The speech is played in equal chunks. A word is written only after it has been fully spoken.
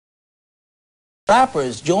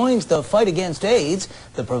Rappers joins the fight against AIDS.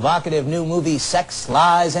 The provocative new movie Sex,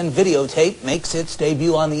 Lies, and Videotape makes its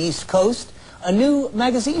debut on the East Coast. A new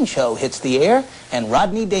magazine show hits the air, and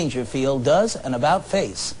Rodney Dangerfield does an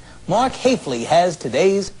about-face. Mark Hafley has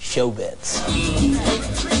today's showbits.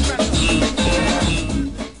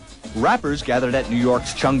 Rappers gathered at New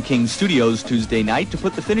York's Chung Studios Tuesday night to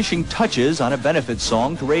put the finishing touches on a benefit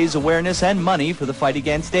song to raise awareness and money for the fight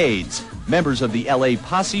against AIDS. Members of the LA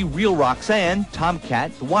posse Real Roxanne,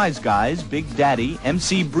 Tomcat, The Wise Guys, Big Daddy,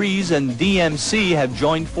 MC Breeze, and DMC have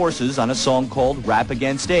joined forces on a song called Rap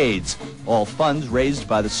Against AIDS. All funds raised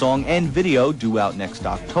by the song and video, due out next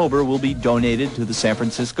October, will be donated to the San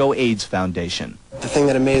Francisco AIDS Foundation. The thing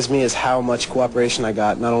that amazed me is how much cooperation I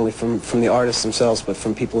got, not only from the artists themselves, but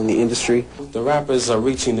from people in the industry. The rappers are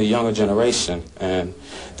reaching the younger generation, and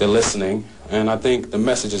they're listening, and I think the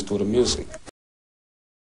message is through the music.